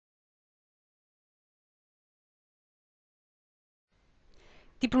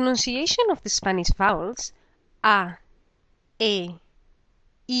The pronunciation of the Spanish vowels a, e,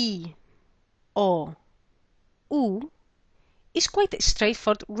 I, o, u is quite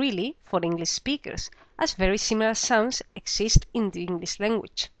straightforward really for English speakers, as very similar sounds exist in the English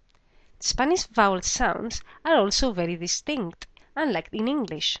language. The Spanish vowel sounds are also very distinct, unlike in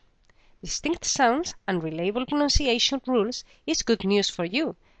English. Distinct sounds and reliable pronunciation rules is good news for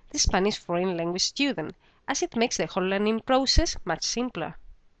you, the Spanish foreign language student, as it makes the whole learning process much simpler.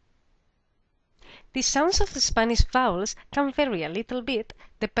 The sounds of the Spanish vowels can vary a little bit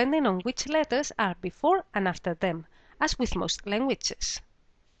depending on which letters are before and after them, as with most languages.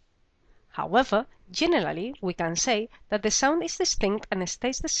 However, generally we can say that the sound is distinct and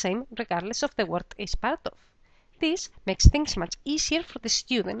stays the same regardless of the word it's part of. This makes things much easier for the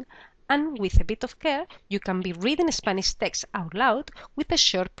student, and with a bit of care you can be reading Spanish text out loud with a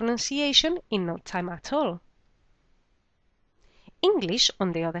short pronunciation in no time at all. English,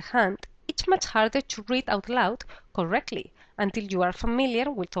 on the other hand, it's much harder to read out loud correctly until you are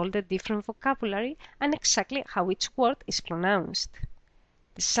familiar with all the different vocabulary and exactly how each word is pronounced.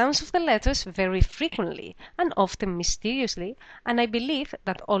 The sounds of the letters vary frequently and often mysteriously, and I believe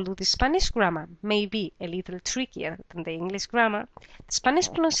that although the Spanish grammar may be a little trickier than the English grammar, the Spanish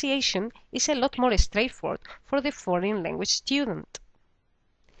pronunciation is a lot more straightforward for the foreign language student.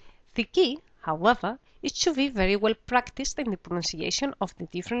 The key, however, is to be very well practiced in the pronunciation of the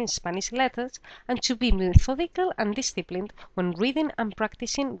different Spanish letters and to be methodical and disciplined when reading and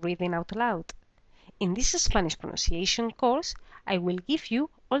practicing reading out loud. In this Spanish pronunciation course, I will give you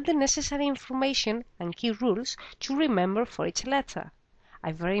all the necessary information and key rules to remember for each letter.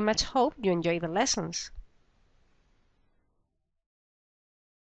 I very much hope you enjoy the lessons.